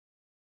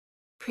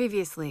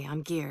Previously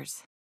on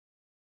Gears.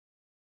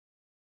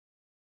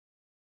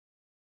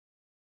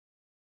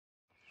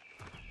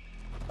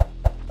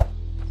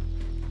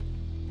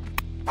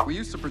 We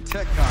used to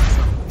protect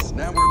cocksuckers.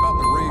 Now we're about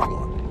to raid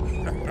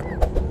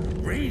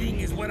one.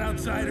 Raiding is what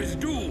outsiders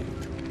do.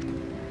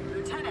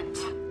 Lieutenant,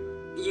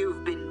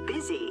 you've been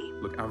busy.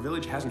 Look, our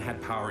village hasn't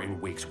had power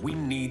in weeks. We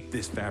need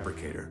this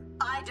fabricator.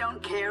 I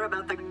don't care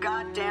about the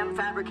goddamn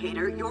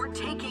fabricator. You're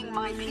taking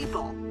my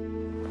people.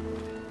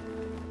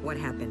 What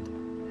happened?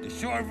 The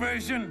short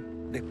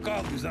version, the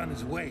cog is on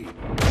his way.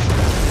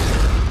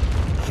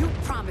 You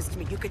promised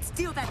me you could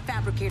steal that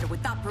fabricator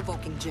without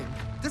provoking Jin.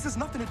 This has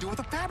nothing to do with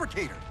a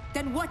fabricator.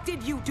 Then what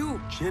did you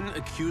do? Jin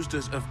accused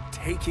us of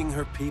taking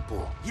her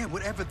people. Yeah,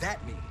 whatever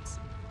that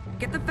means.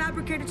 Get the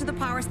fabricator to the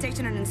power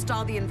station and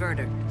install the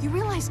inverter. You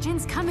realize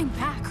Jin's coming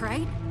back,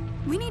 right?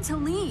 We need to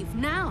leave,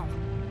 now.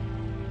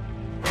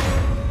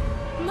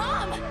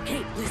 Mom!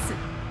 Hey, listen.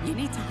 You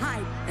need to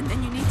hide, and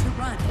then you need to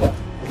run.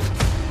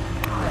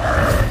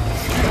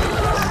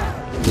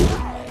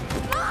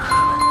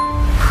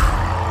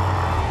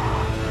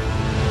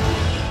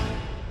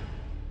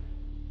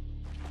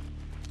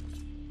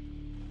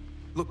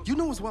 Look, you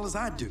know as well as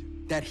I do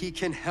that he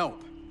can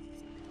help.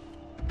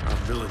 Our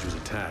village was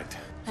attacked.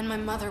 And my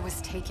mother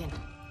was taken.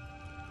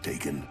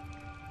 Taken?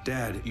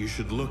 Dad, you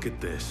should look at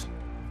this.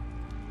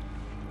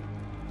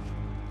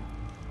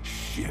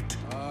 Shit.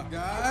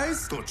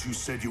 Guys? Thought you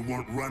said you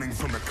weren't running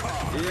from the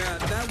cog. Yeah,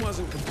 that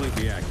wasn't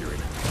completely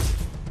accurate.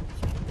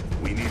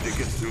 We need to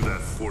get through that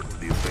fort to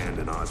the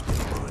abandoned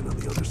hospital mine on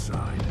the other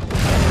side.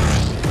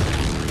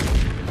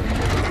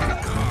 The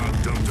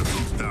cog dumped a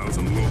few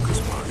thousand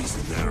locust bodies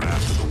in there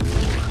after the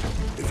war.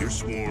 If your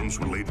swarm's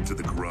related to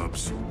the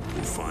grubs,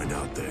 we'll find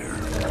out there.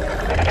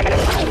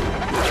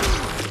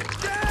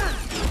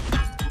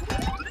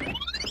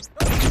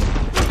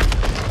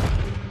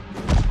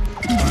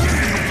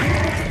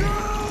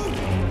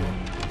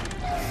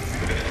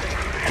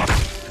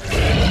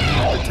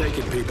 They're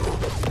taking people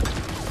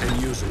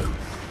and using them.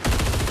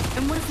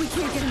 And what if we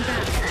can't get him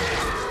back?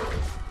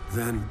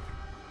 Then,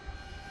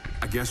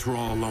 I guess we're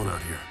all alone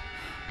out here.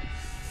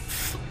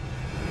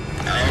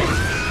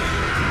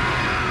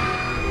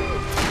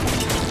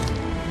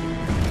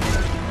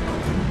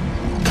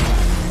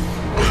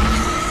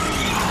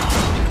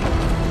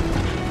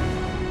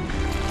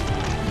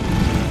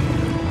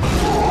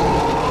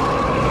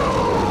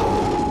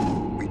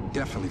 We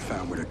definitely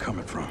found where they're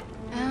coming from.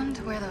 And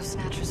where those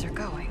snatchers are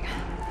going.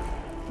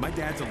 My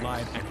dad's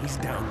alive and he's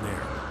down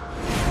there.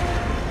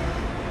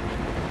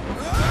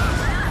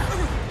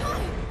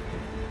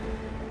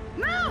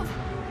 Move!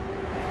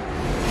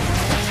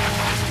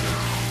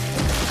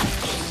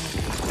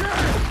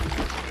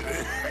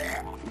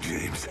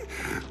 James,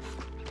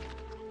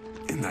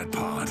 in that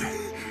pod,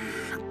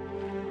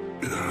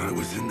 I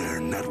was in their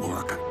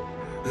network.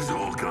 This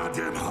whole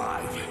goddamn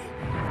hive.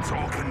 It's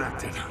all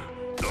connected.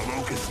 The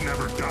locusts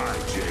never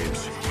died,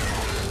 James.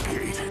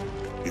 Kate,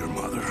 your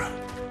mother,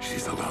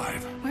 she's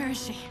alive. Where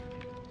is she?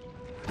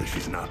 And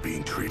she's not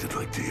being treated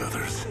like the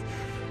others.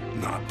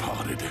 Not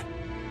potted.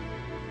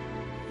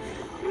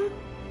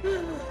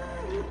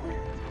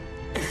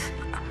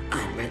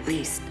 I'm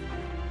released.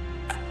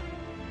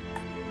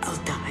 I'll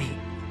die.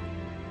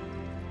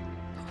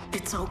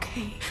 It's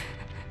okay.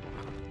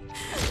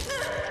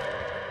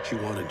 She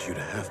wanted you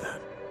to have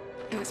that.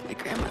 It was my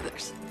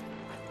grandmother's.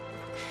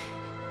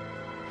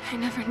 I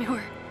never knew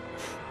her.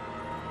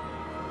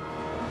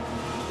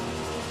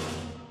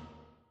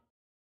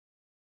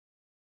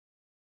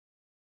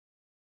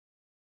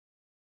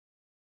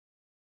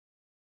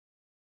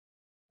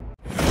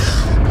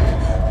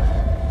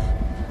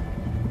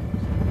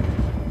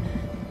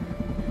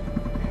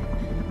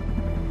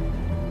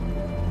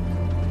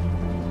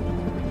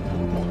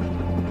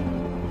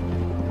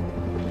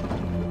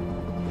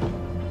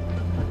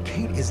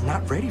 Kate is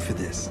not ready for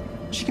this.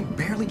 She can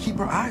barely keep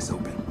her eyes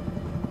open.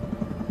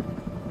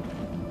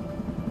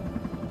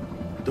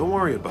 Don't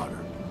worry about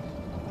her.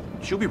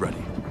 She'll be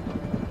ready.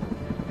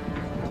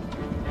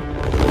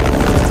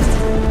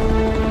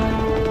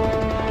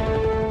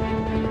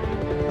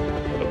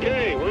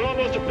 Okay, we're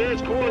almost at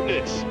base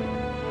coordinates.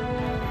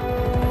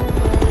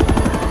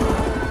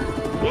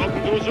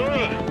 Welcome to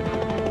Azura.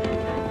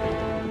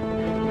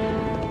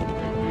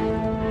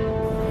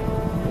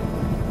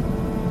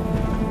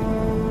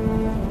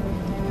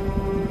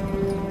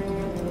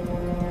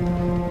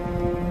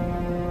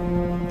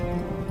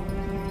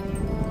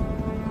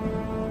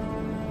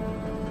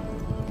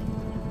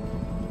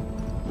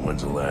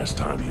 When's the last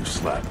time you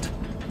slept?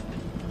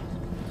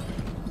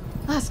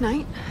 Last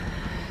night.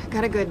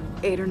 Got a good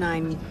 8 or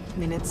 9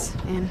 minutes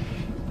in.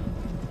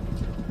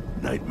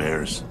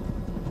 Nightmares?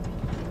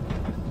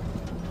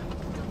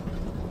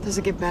 Does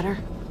it get better?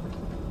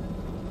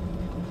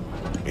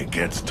 It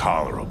gets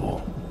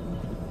tolerable.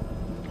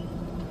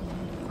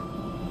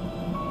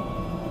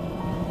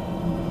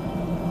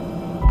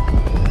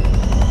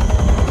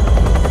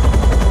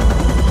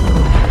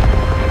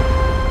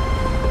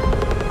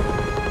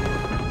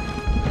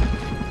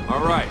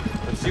 All right,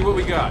 let's see what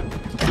we got.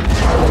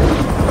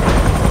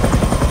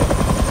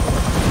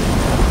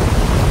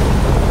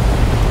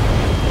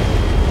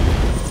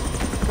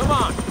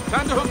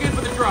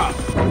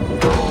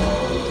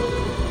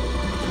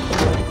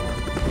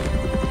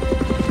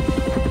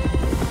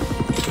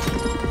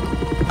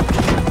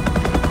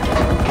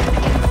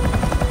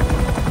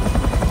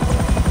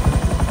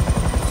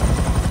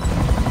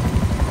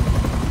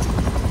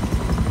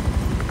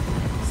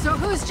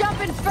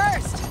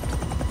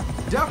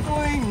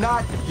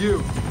 not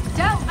you.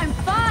 Del, I'm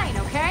fine,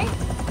 okay?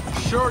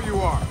 Sure you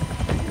are.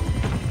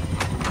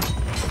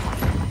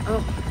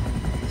 Oh,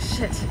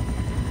 shit.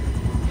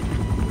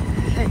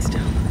 Thanks,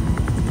 Del.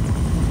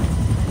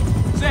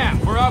 Sam,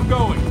 we're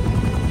outgoing.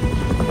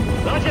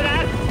 Roger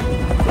that.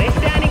 We're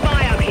standing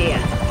by up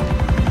here.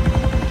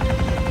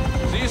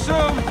 See you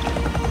soon.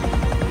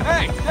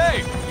 Hey,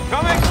 Dave,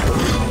 coming?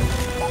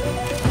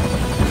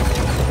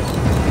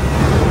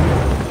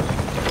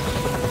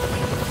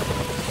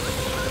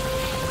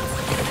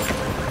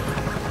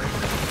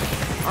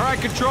 All right,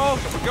 Control,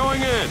 we're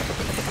going in.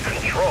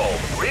 Control?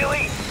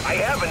 Really? I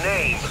have a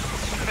name.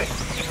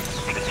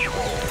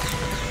 Control.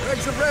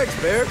 Regs are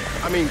regs, Baird.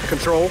 I mean,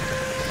 Control.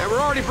 And we're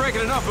already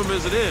breaking enough of them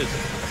as it is.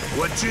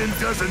 What Jin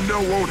doesn't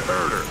know won't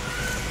hurt her.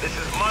 This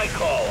is my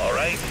call, all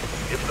right?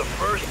 If the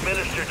First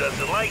Minister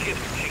doesn't like it,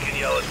 she can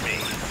yell at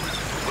me.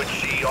 Which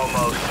she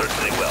almost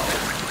certainly will.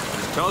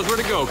 Tell us where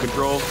to go,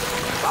 Control.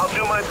 I'll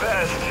do my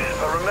best.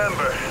 But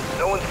remember,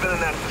 no one's been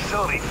in that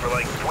facility for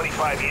like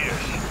 25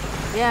 years.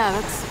 Yeah,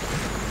 that's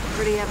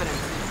pretty evident.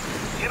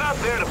 You're not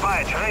there to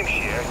buy a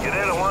timeshare. You're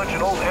there to launch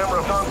an old Hammer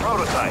of Dawn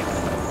prototype.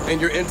 And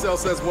your intel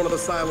says one of the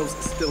silos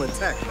is still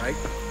intact, right?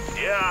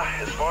 Yeah,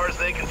 as far as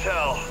they can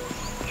tell.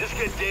 Just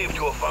get Dave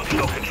to a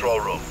functional control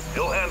room.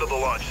 He'll handle the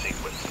launch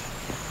sequence.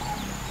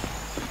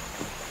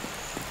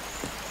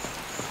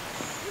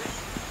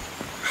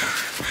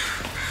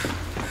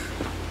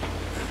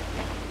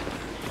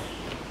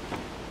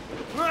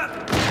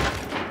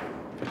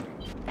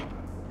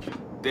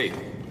 Dave,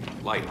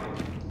 light.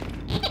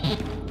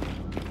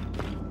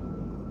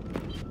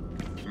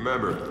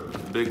 Remember, the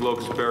big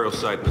locust burial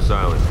site in this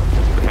island.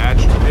 The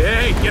hatch?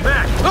 Hey, get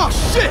back! Oh,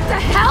 shit! What the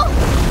hell?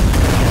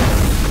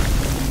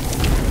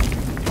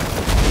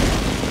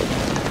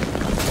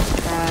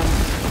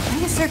 I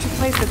need to search a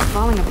place that's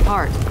falling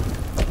apart.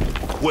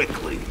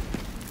 Quickly.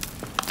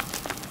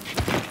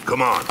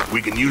 Come on,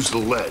 we can use the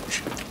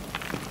ledge.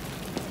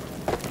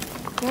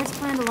 Baird's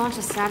plan to launch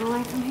a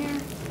satellite from here?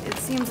 It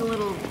seems a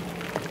little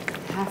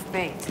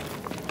half-baked.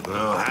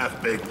 Well,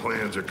 half-baked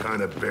plans are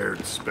kind of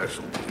Baird's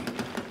specialty.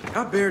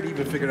 How Baird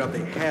even figured out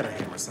they had a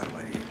Hammer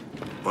satellite here?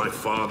 My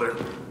father,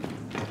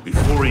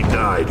 before he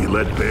died, he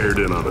let Baird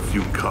in on a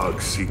few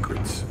COG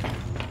secrets.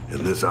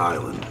 And this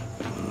island,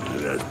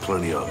 it has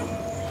plenty of them.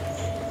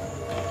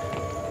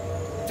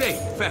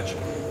 Dave, fetch.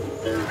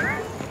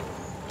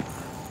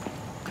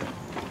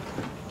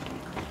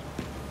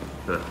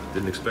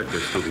 Didn't expect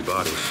there'd still be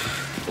bodies.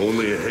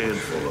 Only a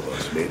handful of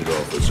us made it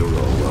off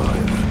Azura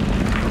alive.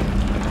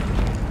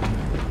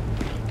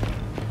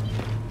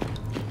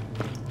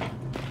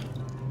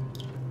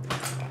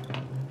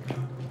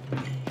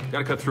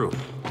 Gotta cut through.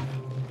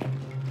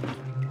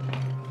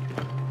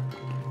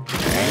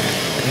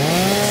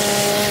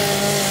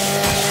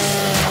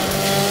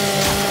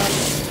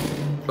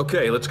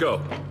 Okay, let's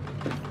go.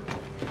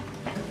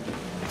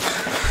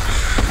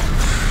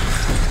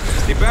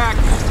 Stay back.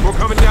 We're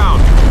coming down.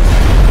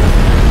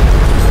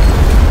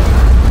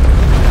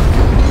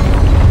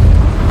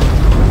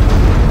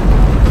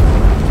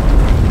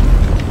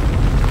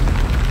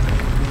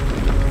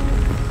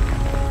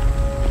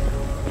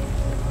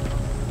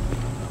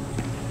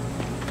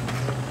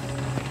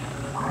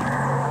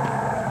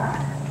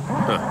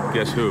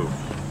 Guess who?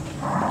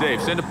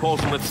 Dave, send a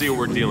pulse and let's see what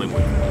we're dealing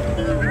with.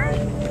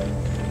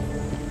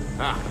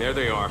 Ah, there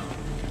they are.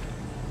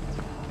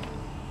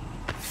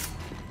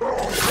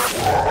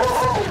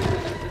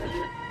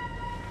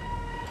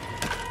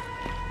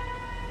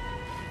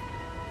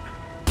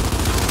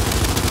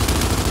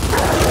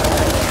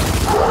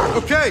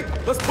 Okay,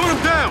 let's put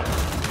him down!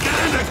 Get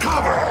into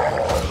cover!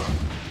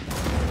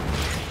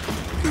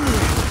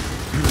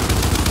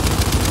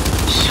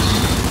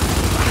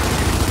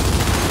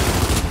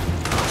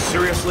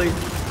 Seriously?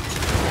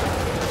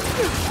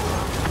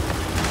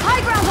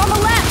 High ground on the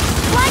left!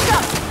 Flank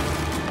up!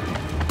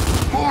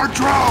 More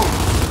drones!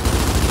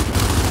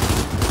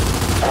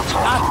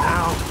 Not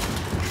now!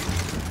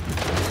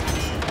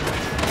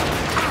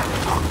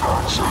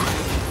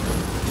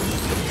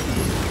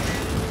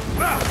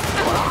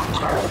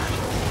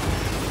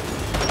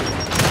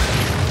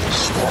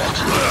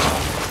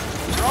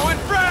 Throwing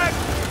frag!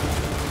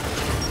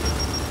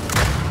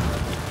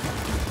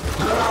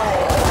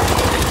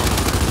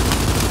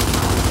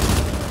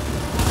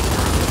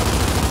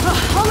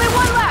 Only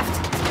one left!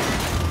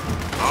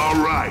 All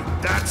right,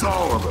 that's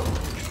all of them.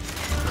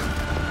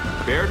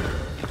 Baird,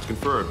 it's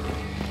confirmed.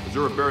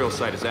 Azura burial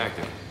site is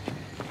active.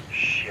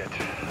 Shit.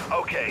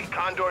 Okay,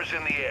 Condor's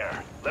in the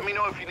air. Let me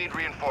know if you need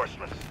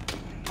reinforcements.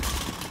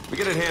 We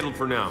get it handled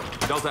for now.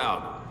 Delta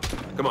out.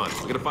 Come on,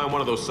 we gotta find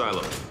one of those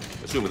silos.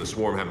 Assuming the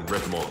swarm haven't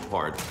ripped them all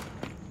apart.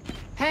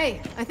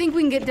 Hey, I think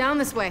we can get down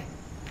this way.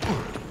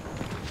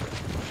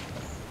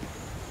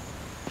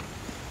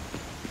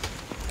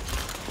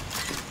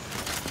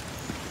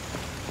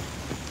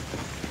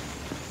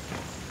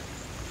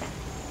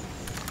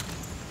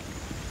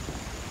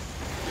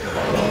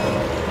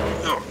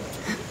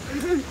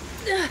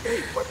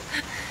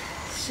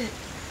 Shit.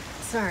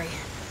 Sorry.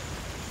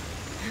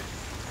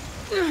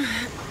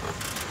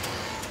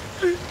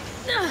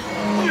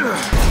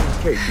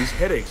 Hey, these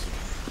headaches.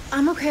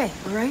 I'm okay,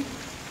 all right?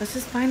 Let's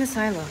just find a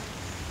silo.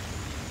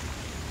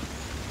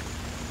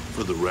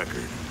 For the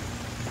record,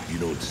 you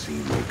don't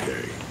seem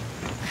okay.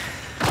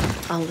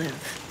 I'll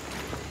live.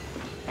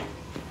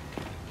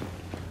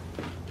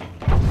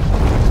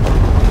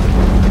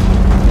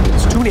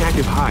 There's too many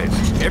active hives.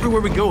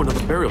 Everywhere we go,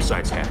 another burial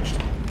site's hatched.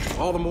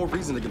 All the more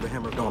reason to get the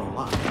hammer gone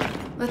online.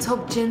 Let's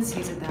hope Jin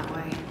sees it that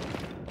way.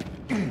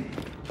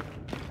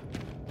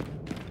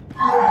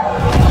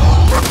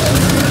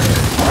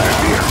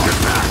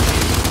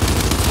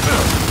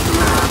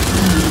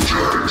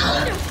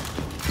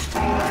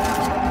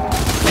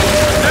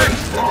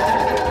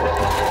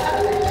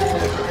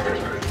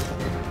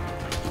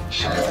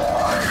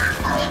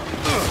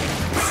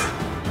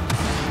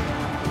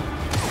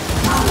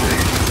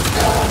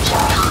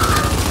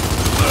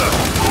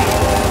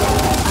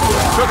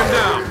 Took him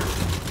down.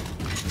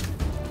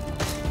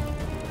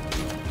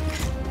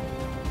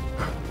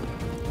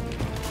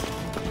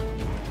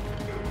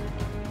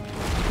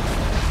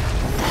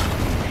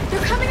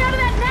 They're coming out of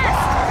that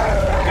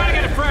nest! Gotta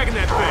get a frag in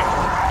that thing.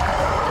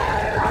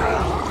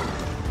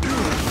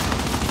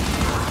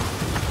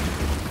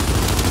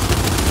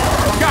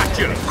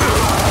 Gotcha.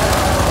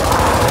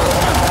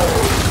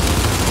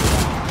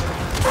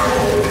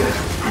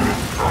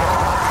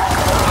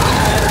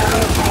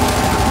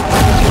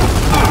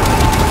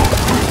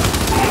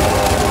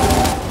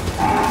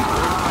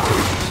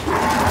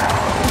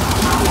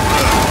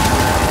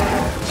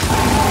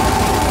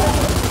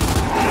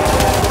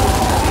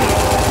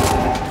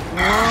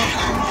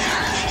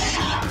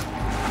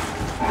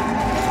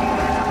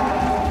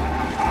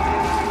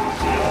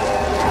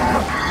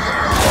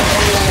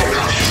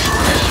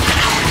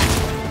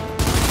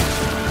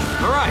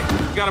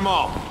 Got them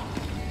all.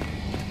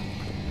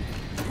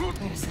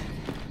 Wait a sec.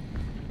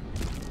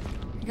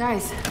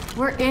 Guys,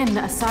 we're in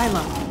a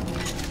silo.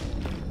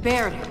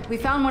 Baird, we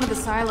found one of the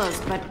silos,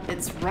 but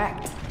it's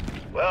wrecked.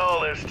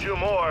 Well, there's two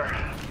more.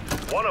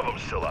 One of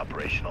them's still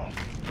operational.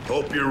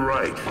 Hope you're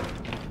right.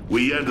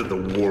 We ended the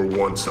war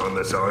once on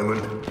this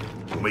island.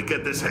 When we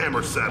get this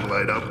hammer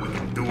satellite up, we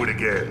can do it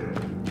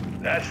again.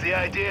 That's the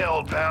idea,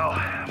 old pal.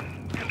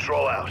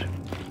 Control out.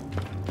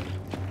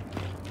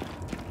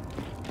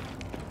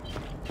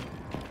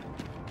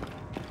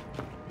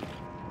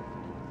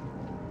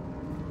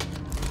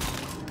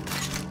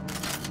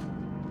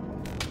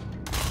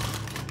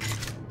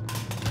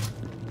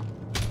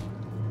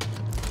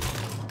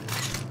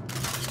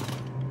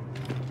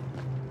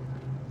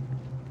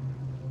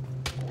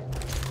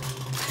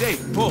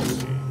 Dave, pulse.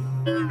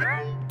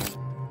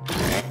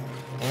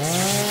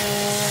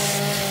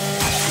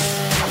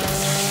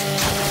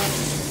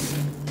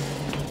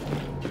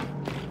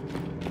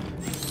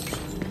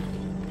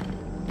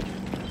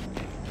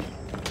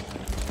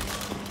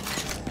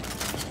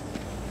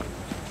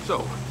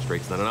 So,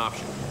 straight's not an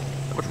option.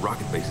 How much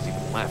rocket base is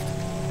even left?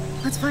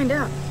 Let's find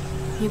out.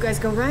 You guys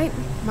go right,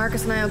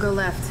 Marcus and I'll go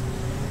left.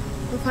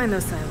 We'll find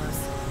those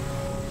silos.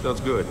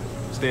 Sounds good.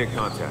 Stay in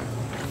contact.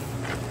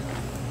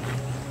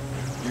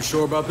 You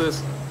sure about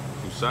this?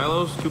 2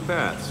 silos, 2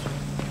 paths.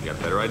 You got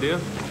a better idea?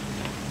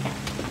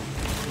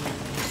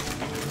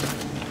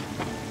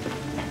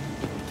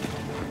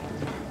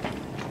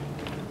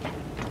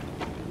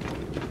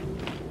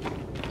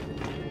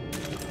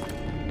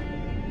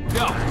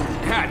 Go!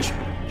 Hatch!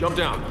 Jump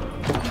down.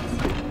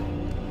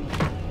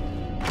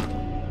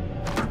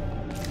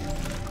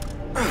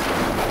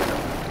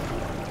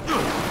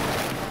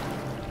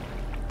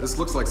 This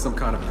looks like some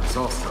kind of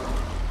exhaust tunnel.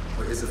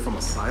 But is it from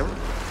a silo?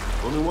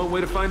 Only one way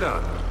to find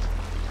out.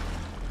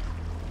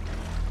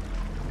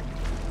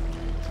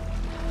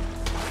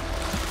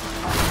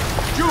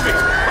 Juvie!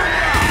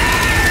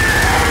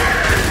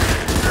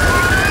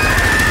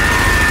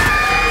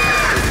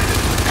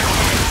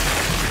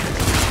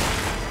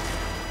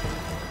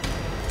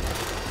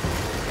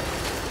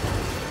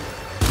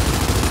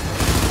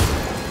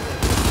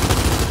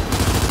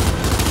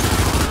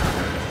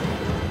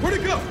 Where'd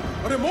it go?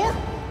 Are there more?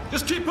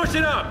 Just keep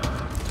pushing up!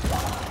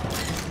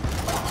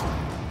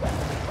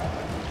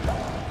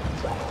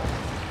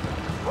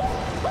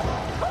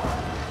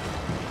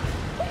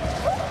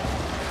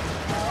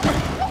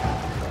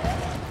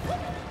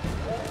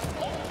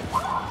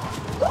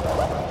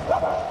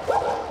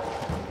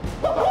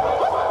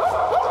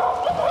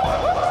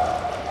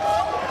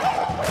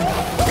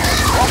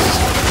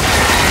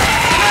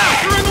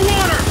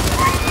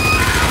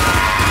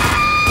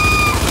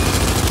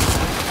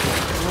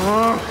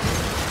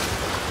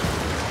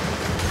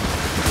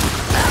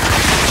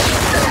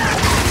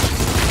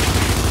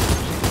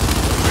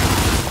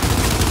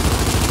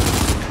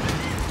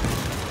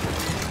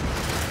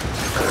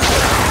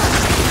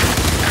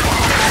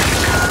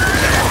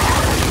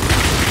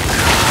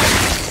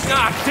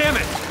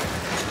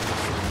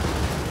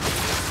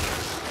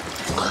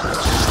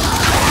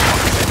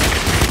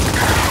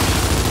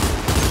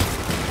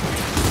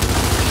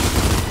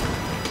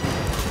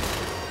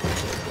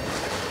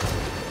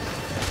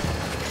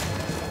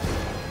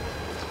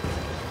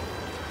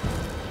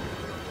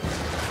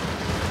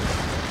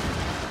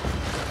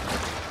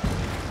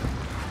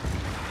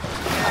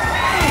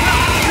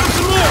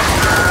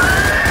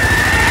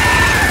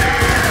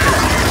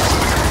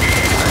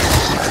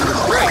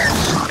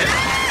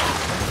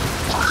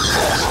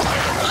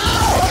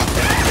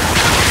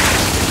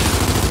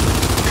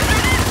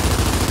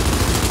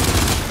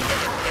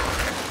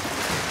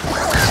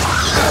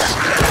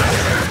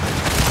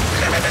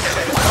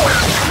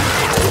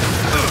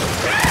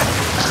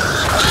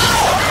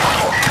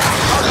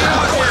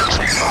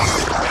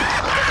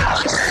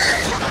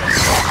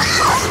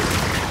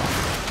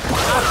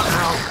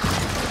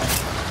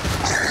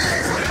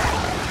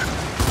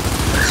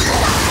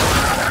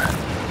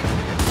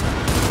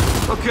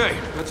 Okay,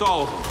 that's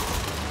all of them.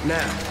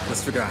 Now,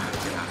 let's figure out how to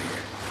get out of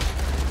here.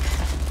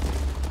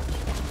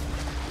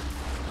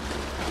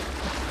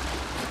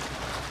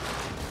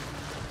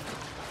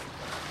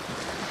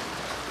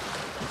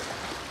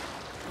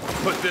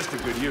 Put this to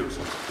good use.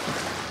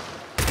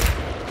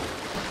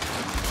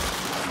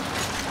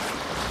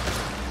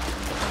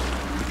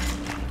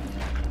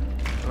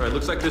 All right,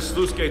 looks like this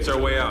sluice gate's our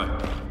way out.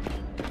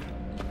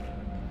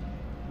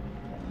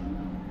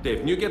 Dave,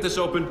 can you get this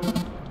open?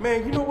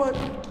 Man, you know what?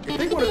 If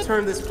they want to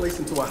turn this place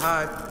into a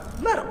hive,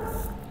 let them.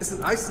 It's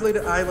an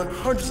isolated island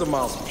hundreds of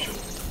miles from shore.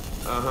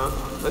 Uh-huh.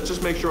 Let's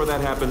just make sure that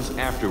happens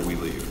after we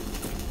leave.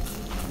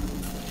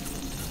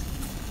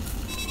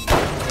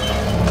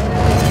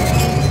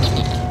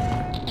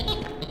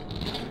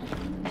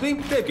 See?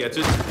 Dave gets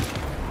it.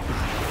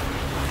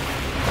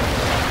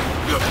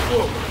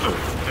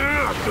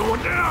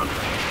 Going down!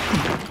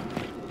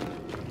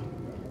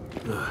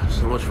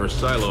 So much for a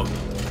silo.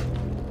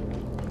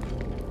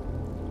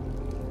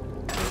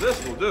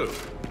 This will do.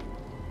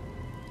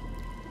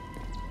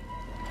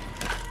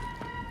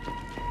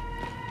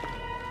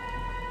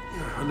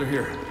 Under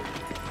here.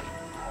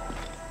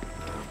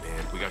 Oh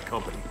man, we got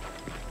company.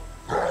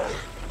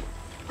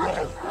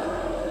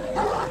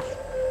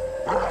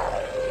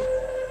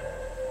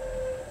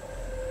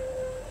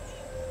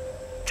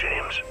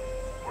 James,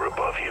 we're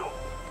above you.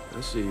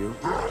 I see you.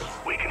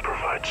 We can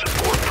provide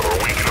support, or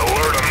we can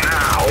alert them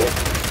now.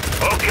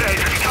 Okay,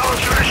 just tell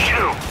us who to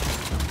shoot.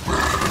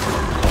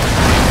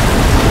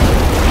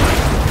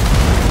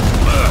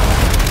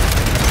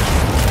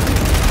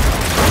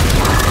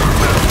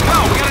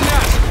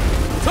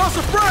 Toss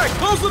a frag!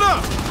 Close it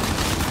up!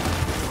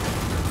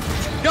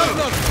 Got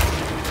another!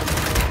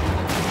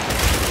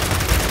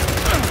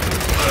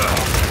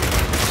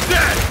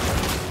 Dead!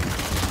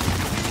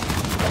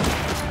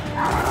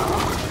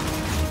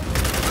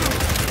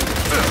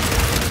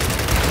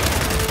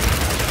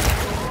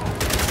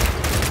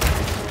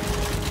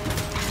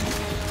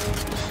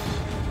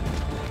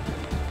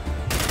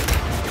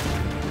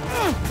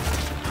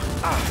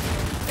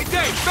 Hey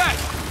Dave, back!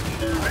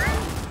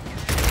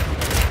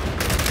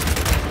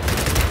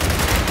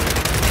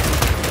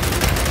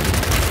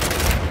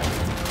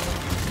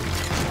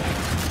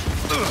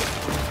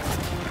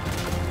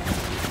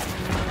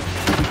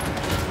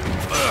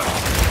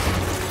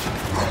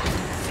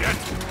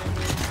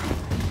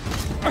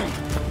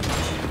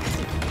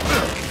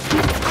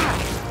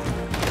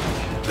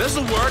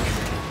 This'll work.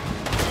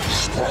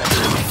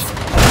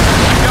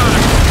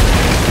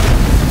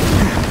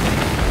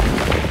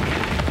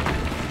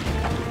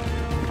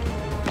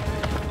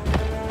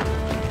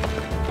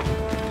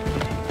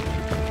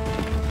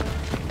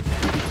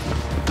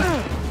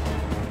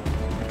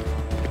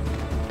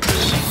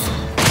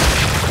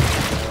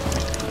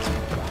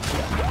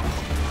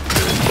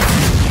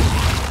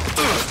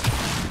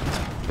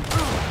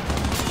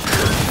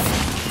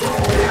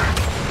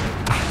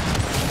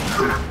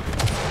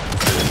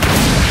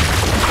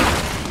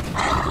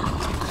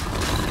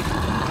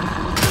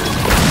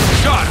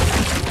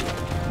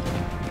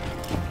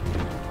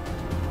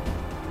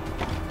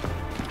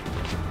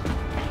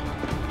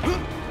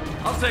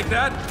 Take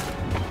that.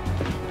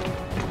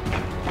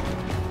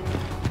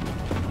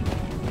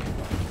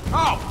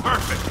 Oh,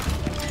 perfect.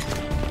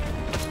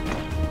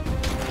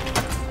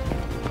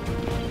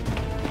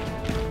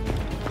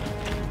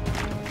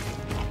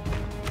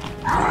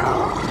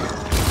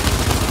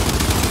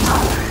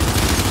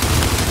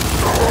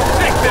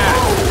 Take that.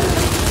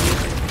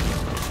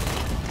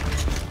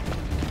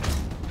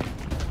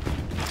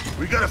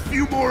 We got a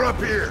few more up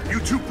here. You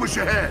two push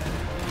ahead.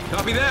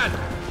 Copy that.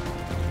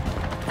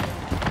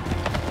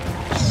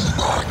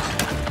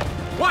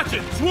 Watch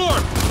it!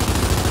 Swarm!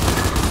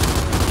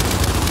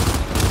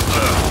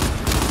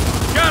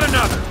 Got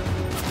another!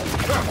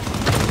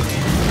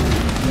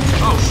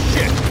 Oh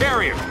shit!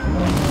 Carrier!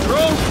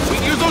 Drew, we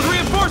can use those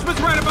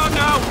reinforcements right about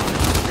now!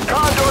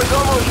 Condor's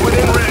almost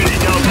within range,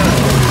 Delta.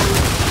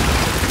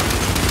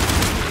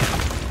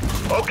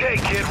 Okay,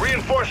 kid,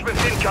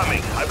 reinforcements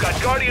incoming. I've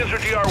got Guardians or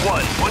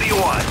DR1. What do you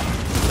want?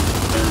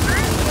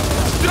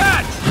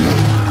 That!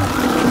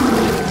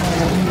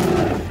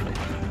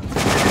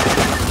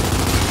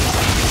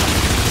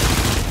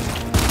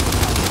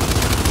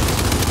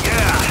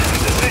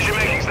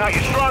 Not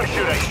your strong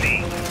suit, I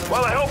see.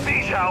 Well, I hope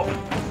these help.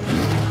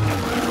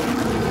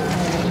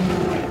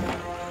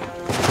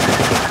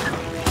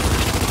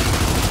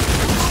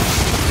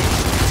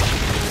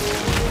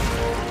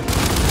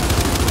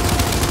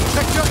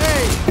 Sector A!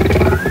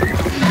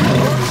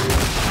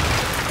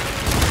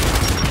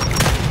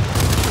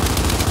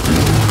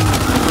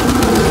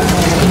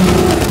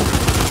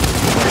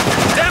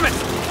 Damn it!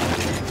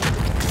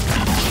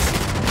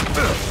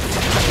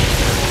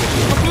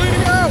 I'm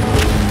bleeding out!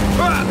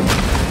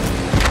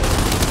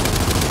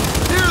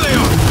 Here they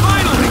are!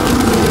 Finally!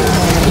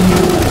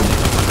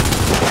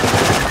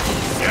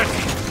 Yes.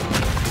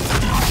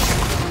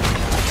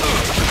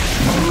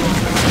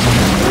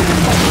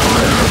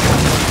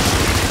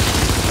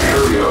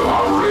 Area of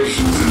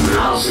operations is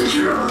now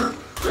secure.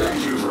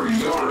 Thank you for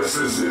your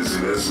assistance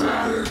in this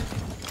matter.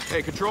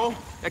 Hey, Control,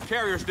 that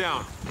carrier's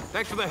down.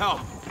 Thanks for the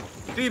help.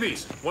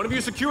 DBs, one of you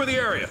secure the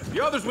area.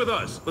 The other's with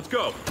us. Let's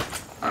go.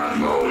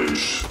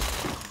 Acknowledged.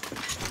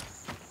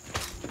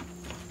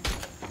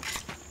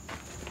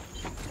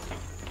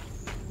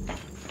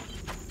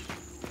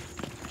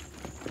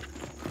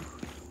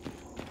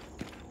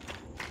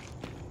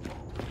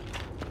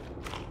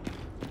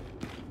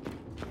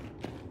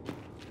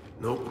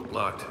 Nope,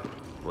 locked.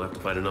 We'll have to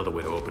find another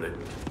way to open it.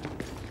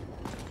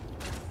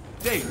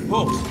 Dave,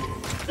 Pulse.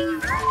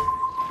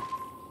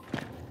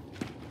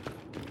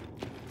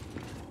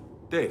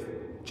 Dave,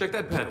 check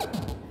that pen.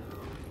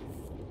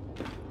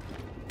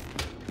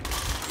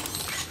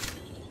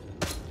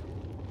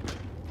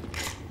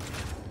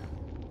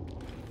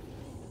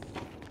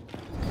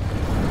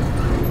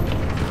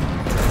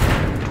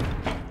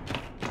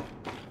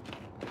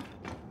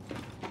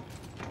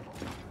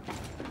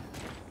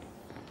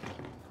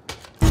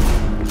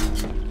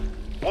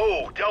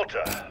 Whoa,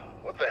 Delta.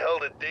 What the hell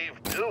did Dave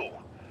do?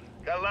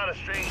 Got a lot of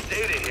strange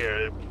data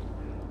here.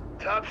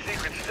 Top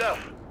secret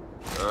stuff.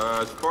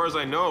 As far as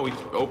I know, he's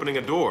opening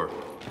a door.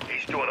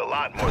 He's doing a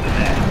lot more than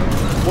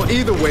that. Well,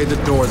 either way, the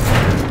door's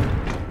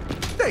open.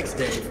 Thanks,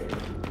 Dave.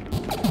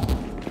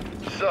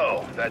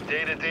 So, that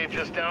data Dave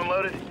just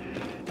downloaded?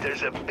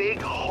 There's a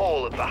big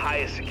hole at the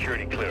highest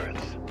security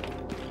clearance.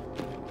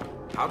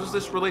 How does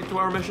this relate to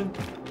our mission?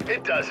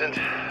 It doesn't,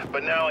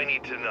 but now I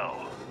need to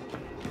know.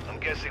 I'm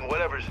guessing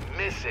whatever's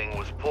missing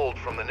was pulled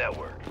from the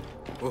network.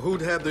 Well,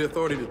 who'd have the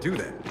authority to do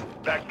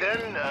that? Back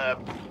then,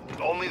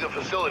 only the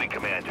facility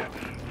commander.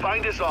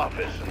 Find his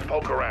office and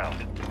poke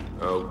around.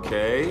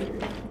 Okay.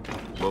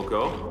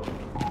 Loco.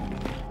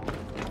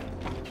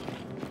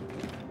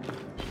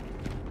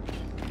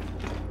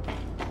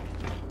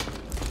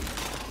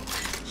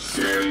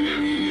 Scanning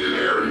immediate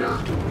area.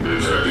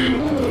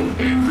 Detecting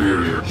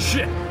inferior.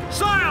 Shit!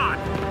 Scion!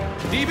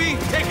 DB,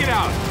 take it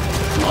out!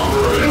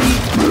 Operating.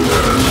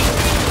 Lieutenant.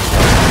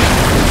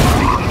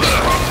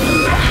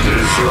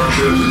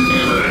 Destruction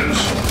imminent.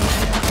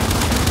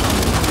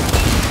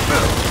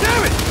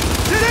 Damn it!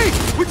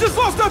 10-8! We just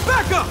lost our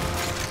backup!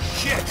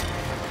 Shit!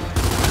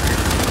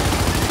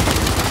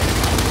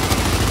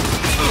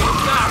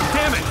 Ah,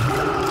 damn it!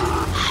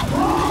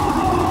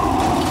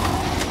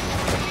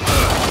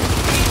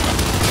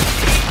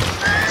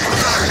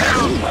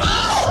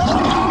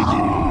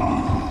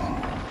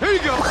 Here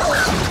you go!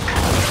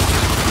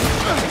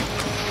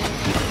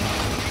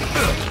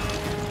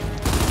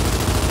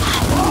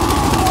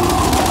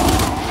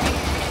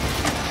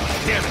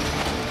 Damn it!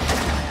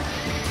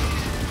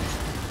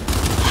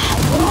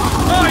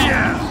 Oh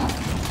yeah!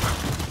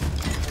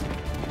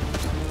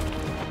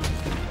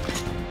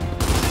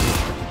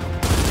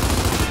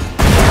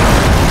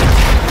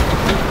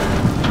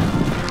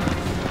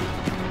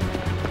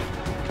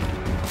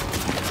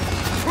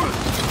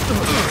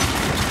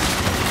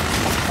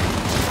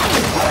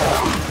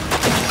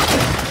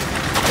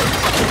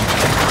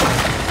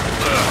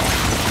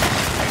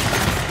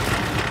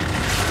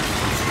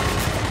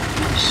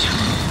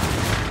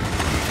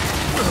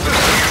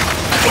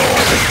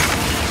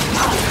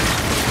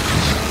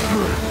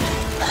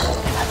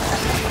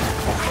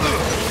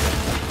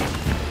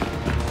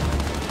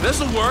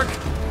 This'll work.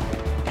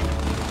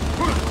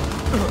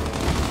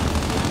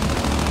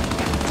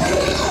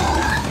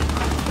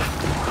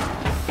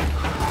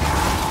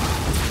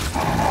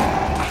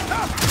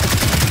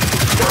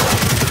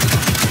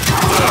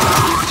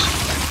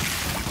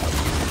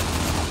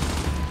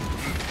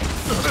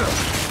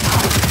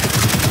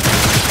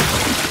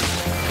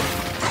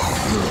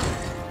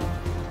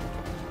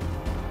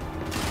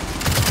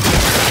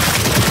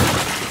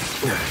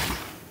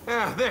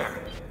 Ah, there.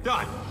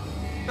 Done.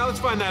 Now let's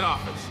find that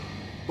office.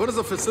 What does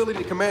a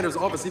facility commander's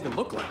office even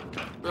look like?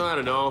 I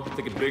don't know.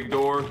 Think a big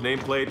door,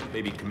 nameplate,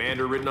 maybe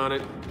commander written on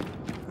it.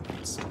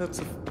 That's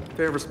a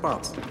fair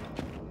response.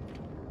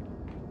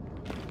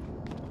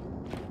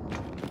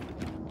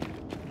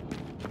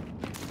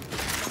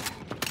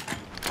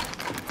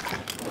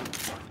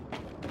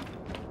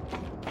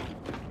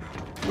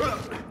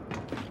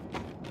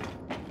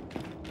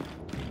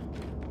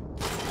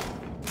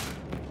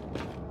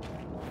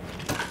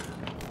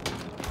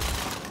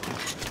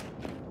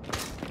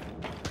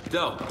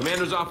 Del,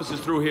 commander's office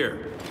is through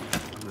here.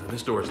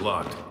 This door is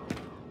locked.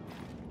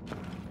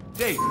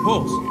 Dave,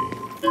 Pulse.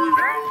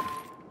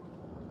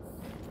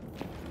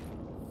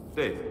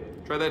 Dave,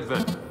 try that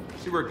vent.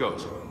 See where it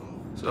goes.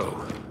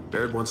 So,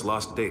 Baird once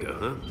lost data,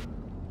 huh?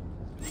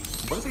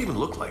 What does it even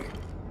look like?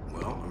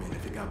 Well, I mean,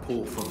 if it got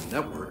pulled from the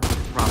network, it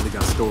probably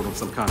got stored on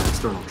some kind of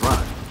external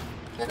drive.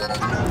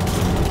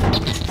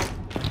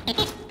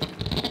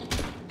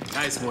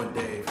 Nice one,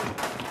 Dave.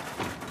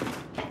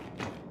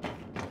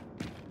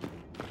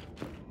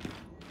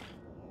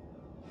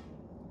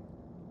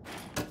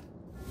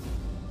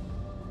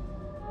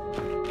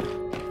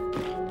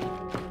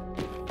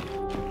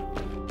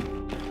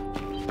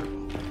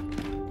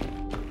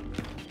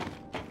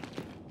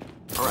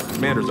 All right,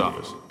 commander's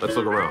office. Let's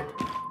look around.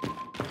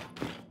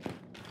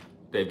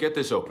 Dave, get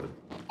this open.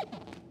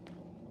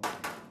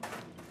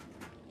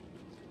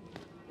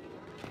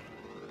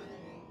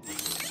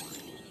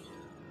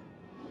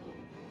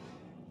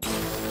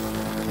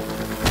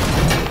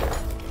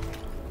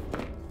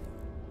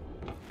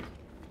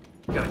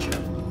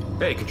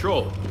 Hey,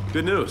 Control.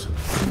 Good news.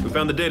 We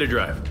found the data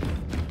drive.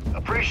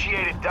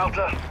 Appreciate it,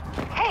 Delta.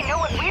 Hey, know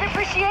what we'd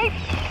appreciate?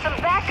 Some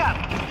backup.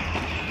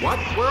 What?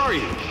 Where are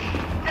you?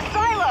 The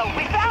silo!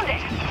 We found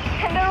it!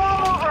 And they're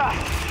all over us!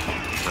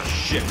 Ah,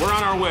 shit, we're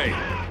on our way.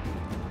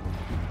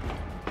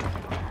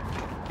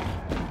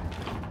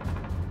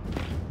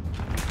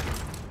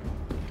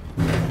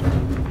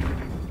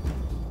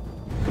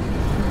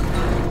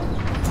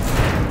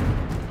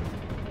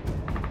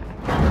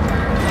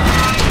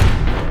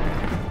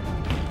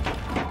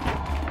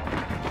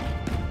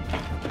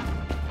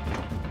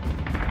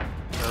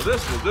 Now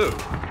this will do.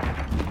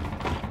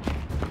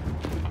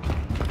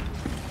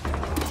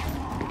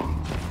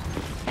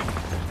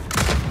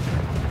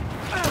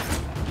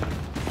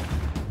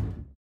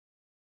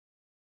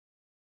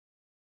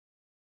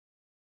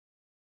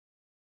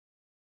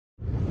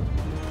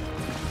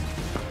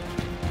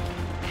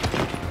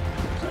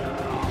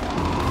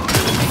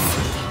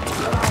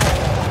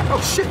 Oh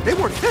shit, they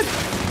weren't kidding.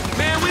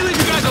 Man, we leave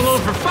you guys alone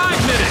for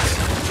 5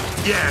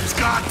 minutes! Yeah, it's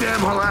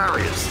goddamn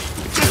hilarious.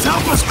 Just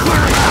help us clear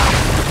it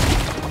out!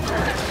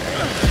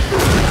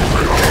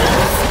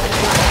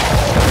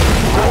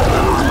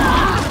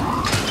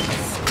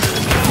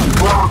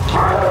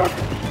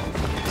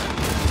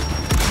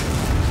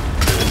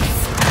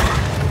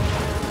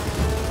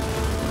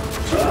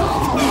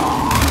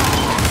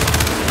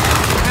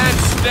 And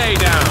stay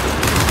down!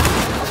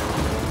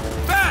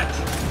 Fetch!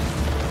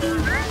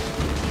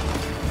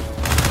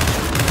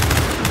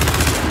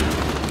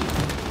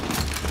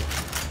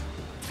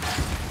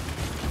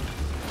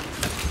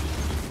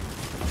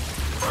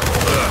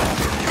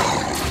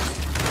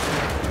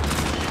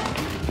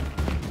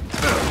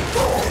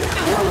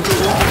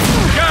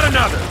 Got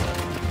another!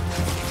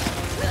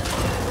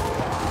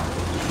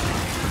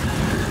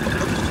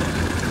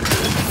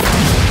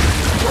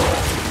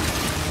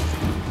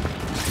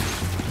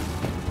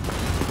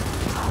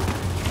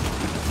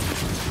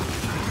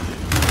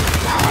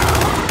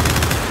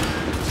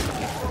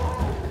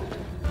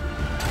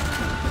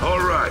 All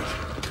right.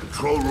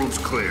 Control room's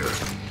clear.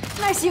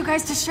 Nice of you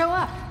guys to show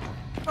up.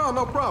 Oh,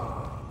 no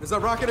problem. Is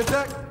that rocket in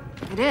deck?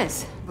 It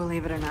is,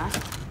 believe it or not.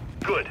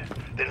 Good.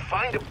 Then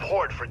find a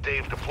port for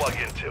Dave to plug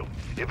into.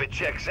 If it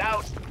checks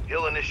out,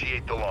 he'll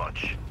initiate the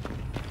launch.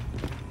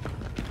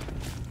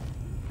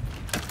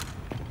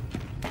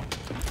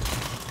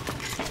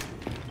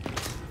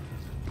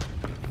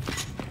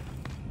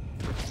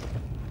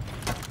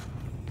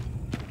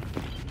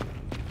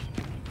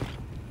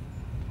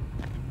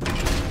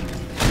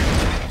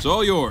 It's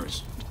all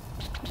yours.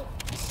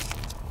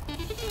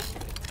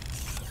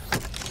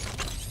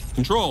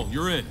 Control,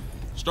 you're in.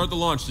 Start the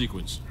launch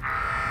sequence.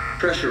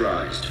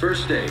 Pressurized.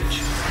 First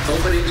stage.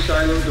 Opening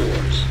silo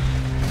doors.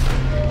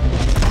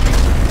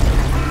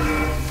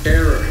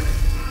 Error.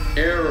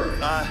 Error.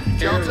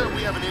 Delta,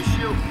 we have an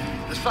issue.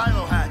 The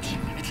silo hatch.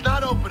 It's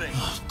not opening.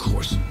 Of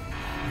course.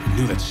 I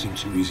knew that seemed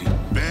too easy.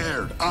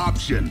 Baird,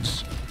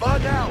 options.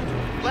 Bug out.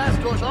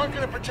 Blast doors aren't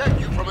going to protect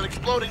you from an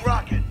exploding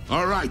rocket.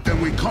 All right, then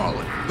we call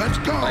it. Let's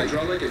go.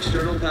 Hydraulic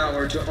external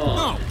power to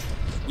on. No!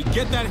 We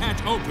get that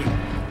hatch open.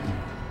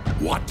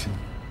 What?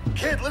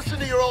 Kid, listen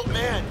to your old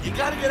man. You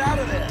gotta get out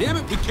of there. Damn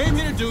it, we came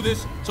here to do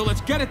this, so let's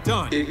get it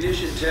done.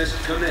 Ignition test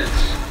commence.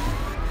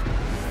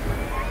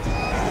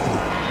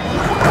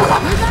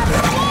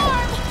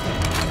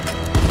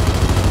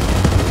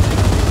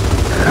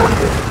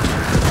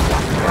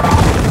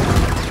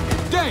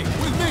 Dave,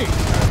 with me!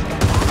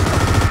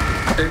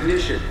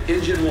 Ignition,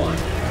 engine 1.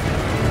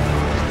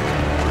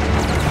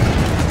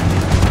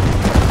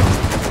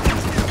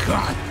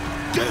 God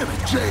damn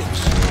it, James!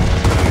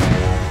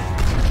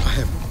 I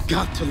have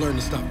got to learn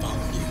to stop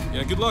following you.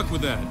 Yeah, good luck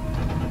with that.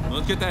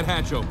 Let's get that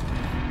hatch open.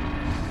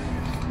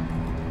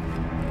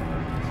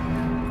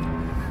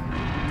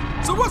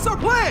 So what's our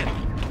plan?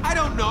 I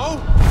don't know.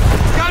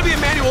 There's gotta be a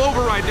manual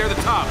override near the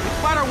top. We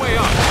find our way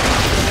up.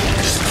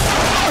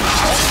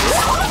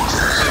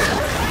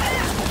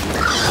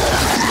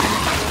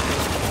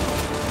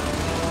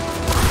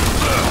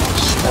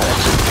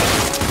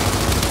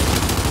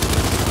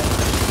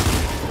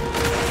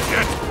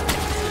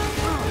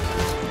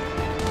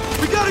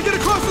 We gotta get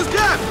across this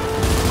gap!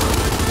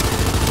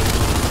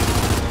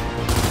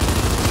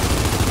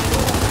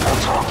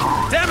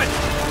 Damn it!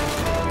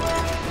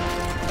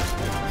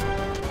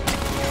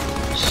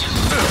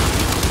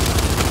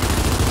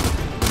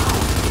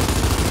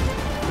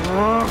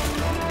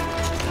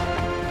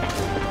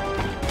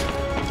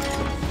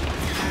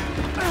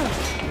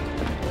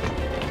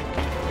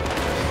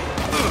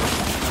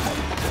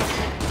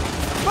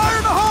 Fire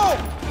in the hole!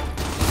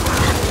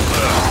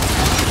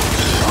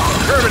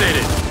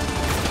 Terminated!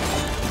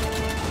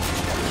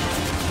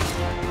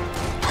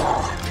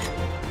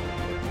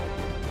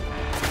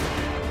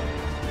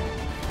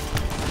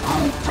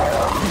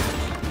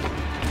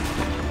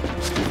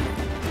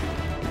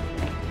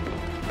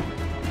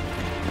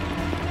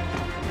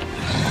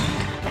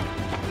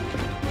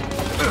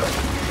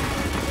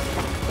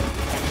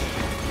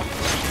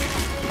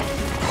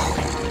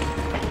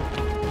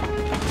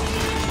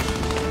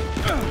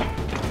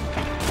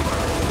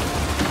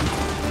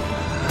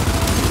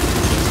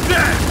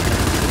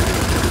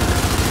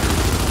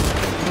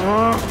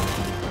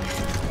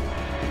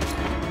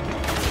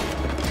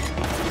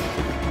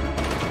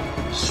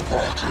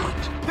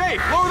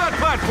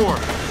 more.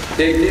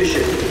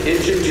 Ignition,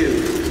 engine 2.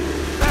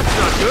 That's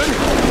not good.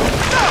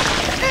 No!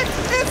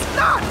 It's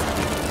not!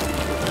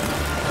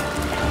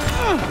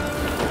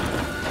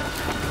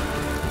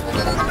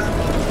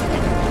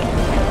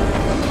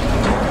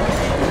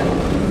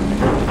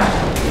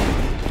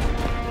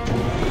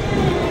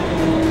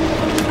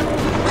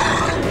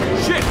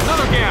 Shit,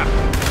 another gap.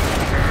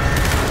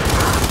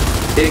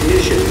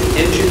 Ignition,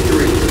 engine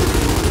 3.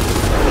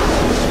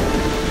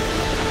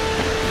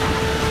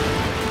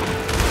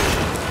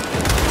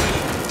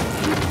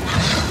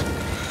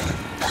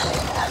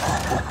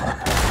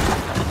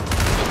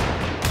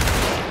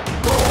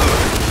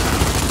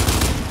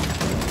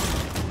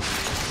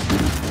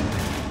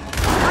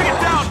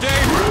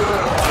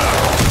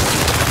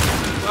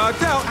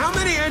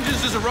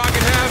 Does a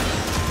rocket have?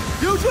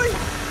 Usually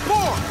 4.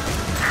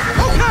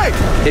 Okay!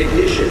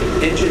 Ignition,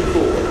 engine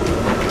 4.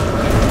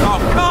 Oh,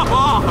 come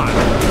on!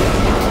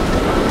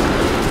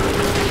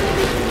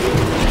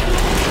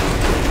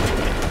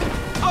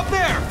 Up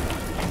there!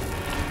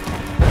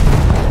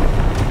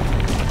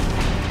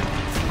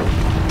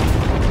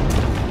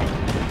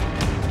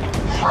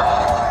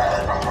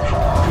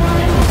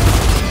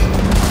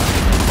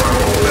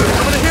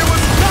 I'm gonna hear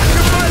what's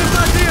Dr. Fighter's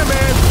idea,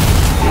 man!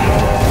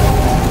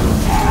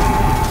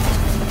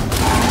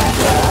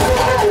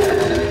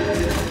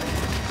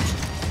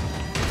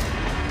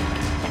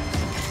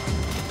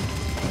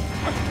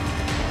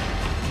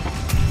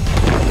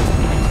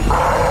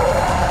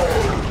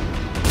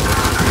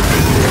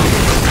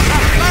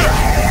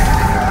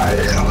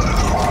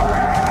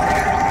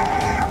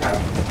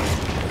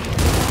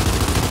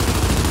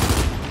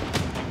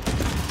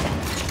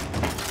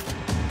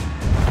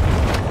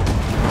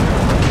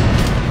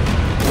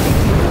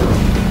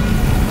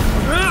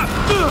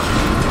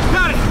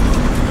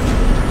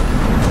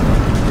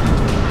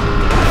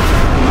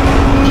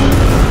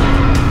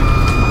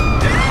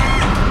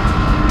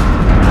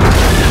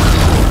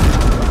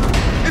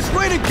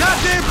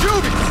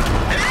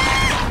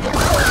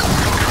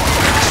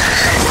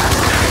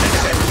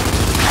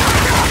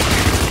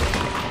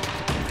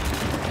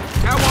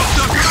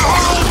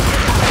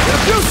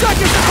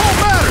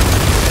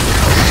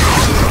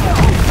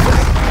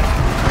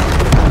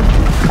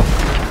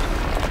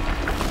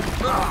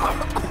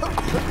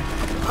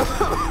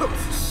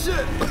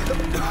 Shit!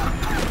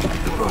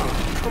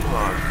 Come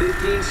on.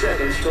 15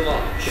 seconds to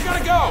launch. You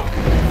gotta go!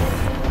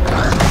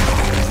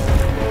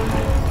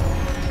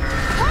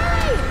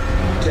 Hurry!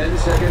 10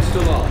 seconds to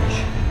launch.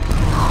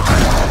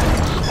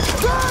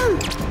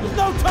 There's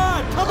no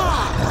time! Come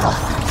on!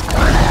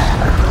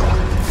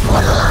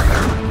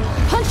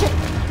 Punch it!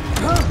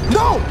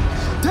 No!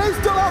 Dave's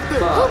still out there!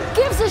 Who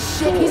gives a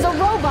shit? He's a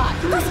robot!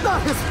 That's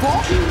not his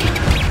fault!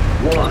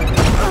 1.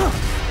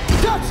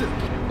 Gotcha!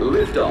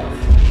 Lift off.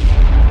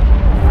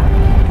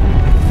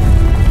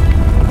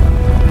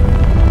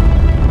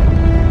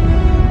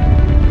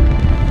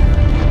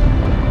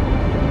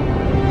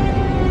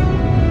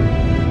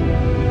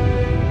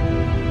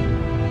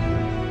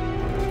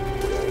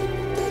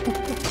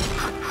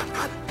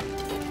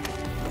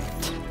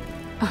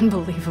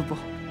 Unbelievable.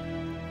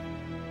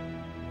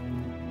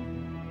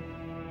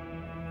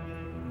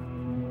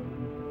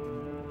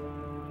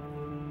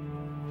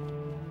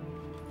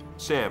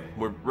 Sam,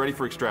 we're ready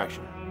for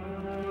extraction.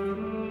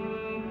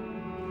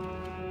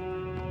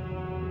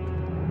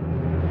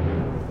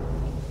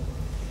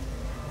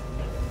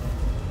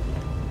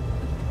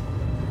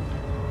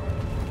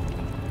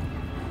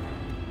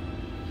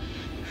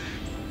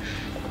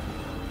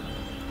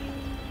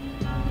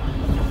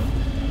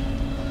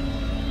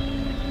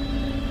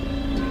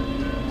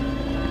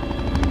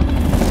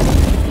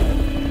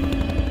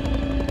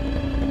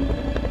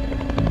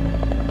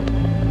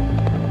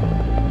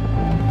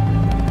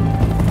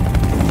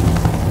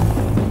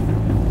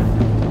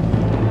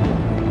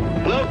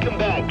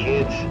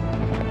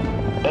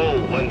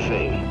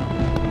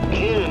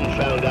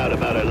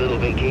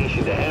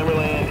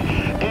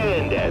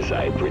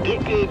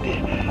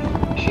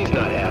 She's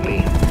not happy.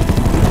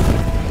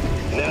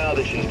 Now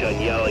that she's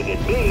done yelling at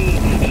me,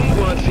 she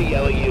wants to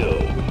yell at you.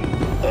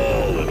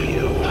 All of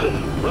you.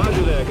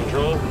 Roger that,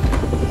 Control.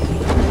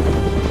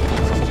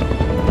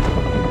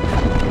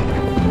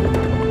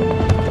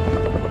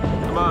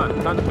 Come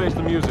on, time to face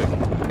the music.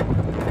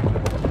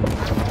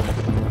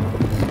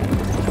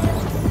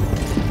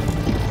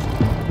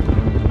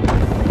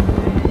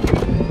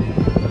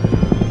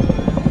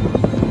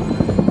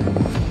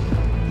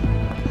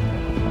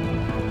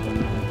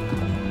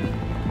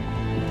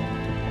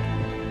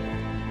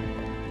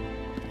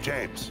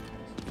 James,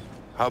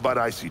 how about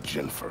I see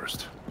Jin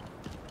first?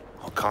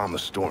 I'll calm the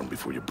storm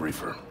before you brief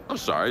her. I'm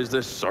sorry, is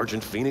this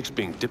Sergeant Phoenix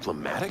being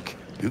diplomatic?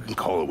 You can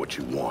call it what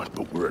you want,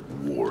 but we're at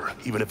war,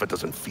 even if it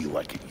doesn't feel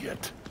like it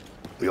yet.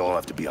 We all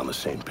have to be on the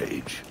same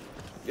page.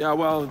 Yeah,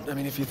 well, I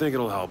mean, if you think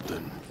it'll help,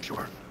 then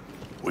sure.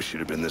 Wish you'd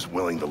have been this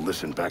willing to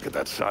listen back at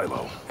that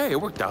silo. Hey,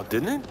 it worked out,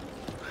 didn't it?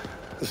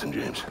 Listen,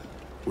 James,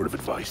 word of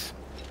advice.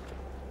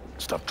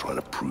 Stop trying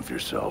to prove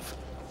yourself.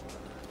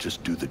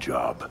 Just do the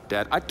job.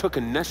 Dad, I took a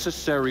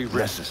necessary risk.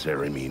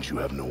 Necessary means you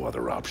have no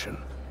other option.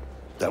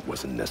 That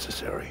wasn't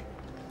necessary,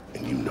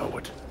 and you know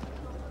it.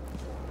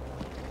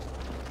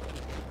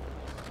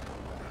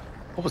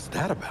 What was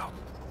that about?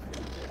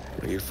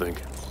 What do you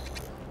think?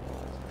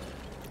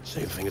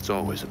 Same thing it's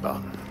always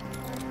about.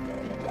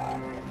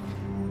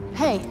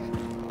 Hey.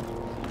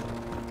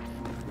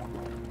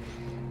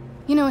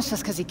 You know it's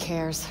just because he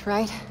cares,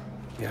 right?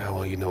 Yeah,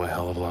 well, you know a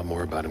hell of a lot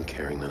more about him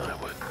caring than I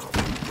would.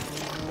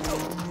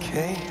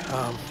 Okay,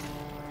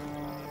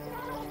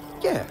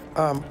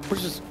 we're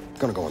just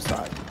gonna go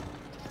inside.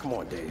 Come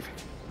on, Dave.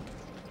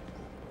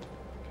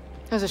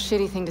 That was a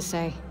shitty thing to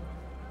say.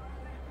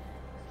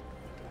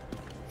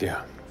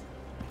 Yeah.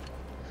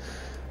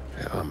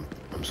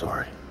 I'm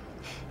sorry.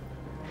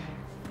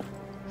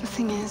 The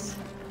thing is,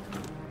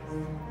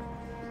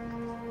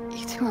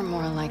 you two are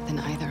more alike than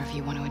either of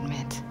you want to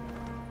admit.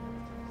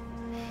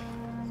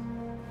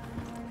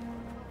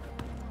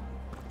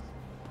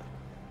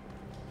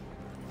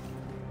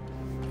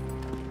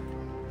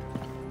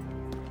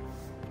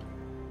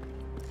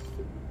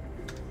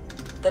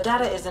 The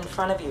data is in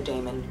front of you,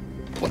 Damon.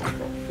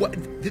 What?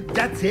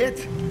 That's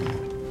it?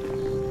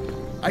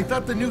 I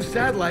thought the new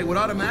satellite would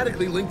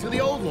automatically link to the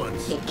old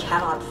ones. It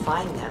cannot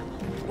find them.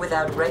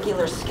 Without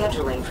regular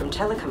scheduling from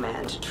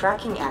Telecommand,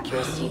 tracking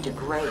accuracy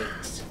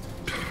degrades.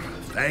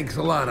 Thanks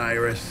a lot,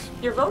 Iris.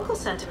 Your vocal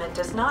sentiment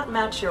does not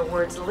match your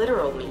words'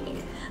 literal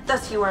meaning.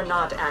 Thus, you are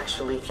not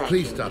actually thanking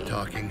Please stop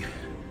talking.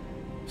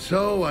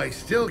 So, I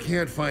still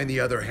can't find the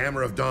other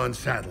Hammer of Dawn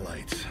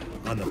satellites.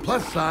 On the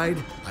plus side,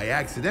 I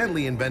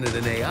accidentally invented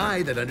an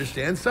AI that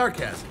understands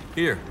sarcasm.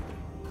 Here,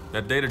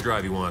 that data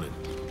drive you wanted.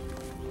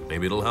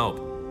 Maybe it'll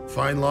help.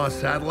 Find lost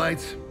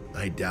satellites?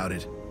 I doubt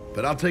it.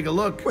 But I'll take a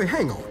look. Wait,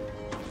 hang on.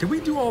 Did we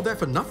do all that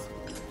for nothing?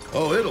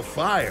 Oh, it'll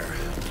fire.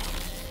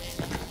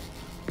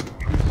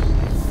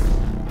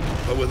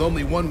 But with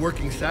only one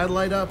working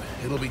satellite up,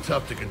 it'll be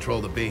tough to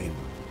control the beam.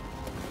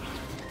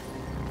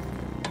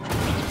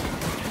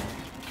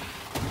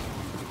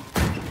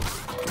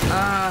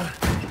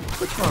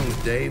 What's wrong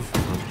with Dave?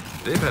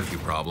 Dave had a few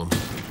problems.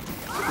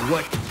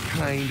 What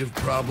kind of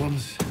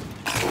problems?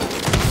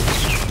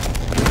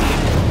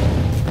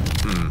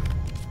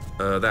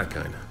 That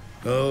kind.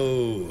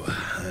 Oh,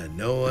 I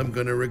know I'm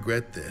gonna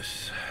regret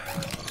this.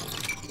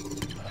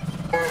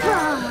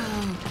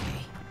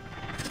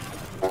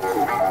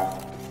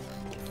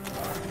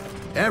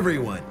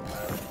 Everyone,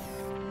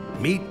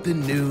 meet the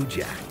new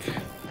Jack.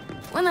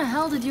 When the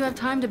hell did you have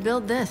time to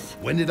build this?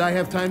 When did I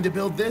have time to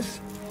build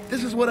this?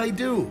 This is what I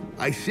do.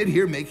 I sit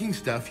here making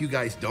stuff you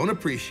guys don't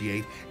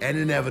appreciate and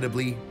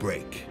inevitably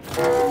break.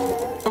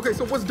 Okay,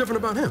 so what's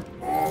different about him?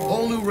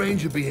 Whole new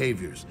range of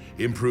behaviors.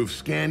 Improved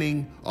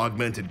scanning,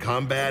 augmented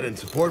combat, and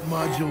support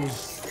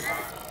modules.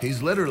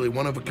 He's literally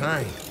one of a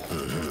kind.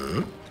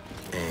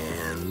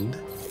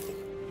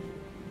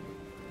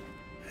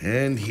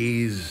 And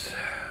he's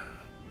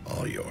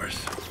all yours.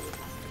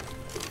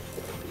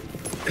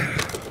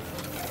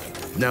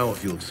 Now,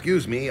 if you'll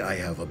excuse me, I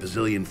have a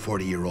bazillion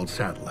 40-year-old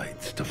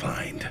satellites to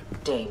find.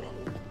 Damon.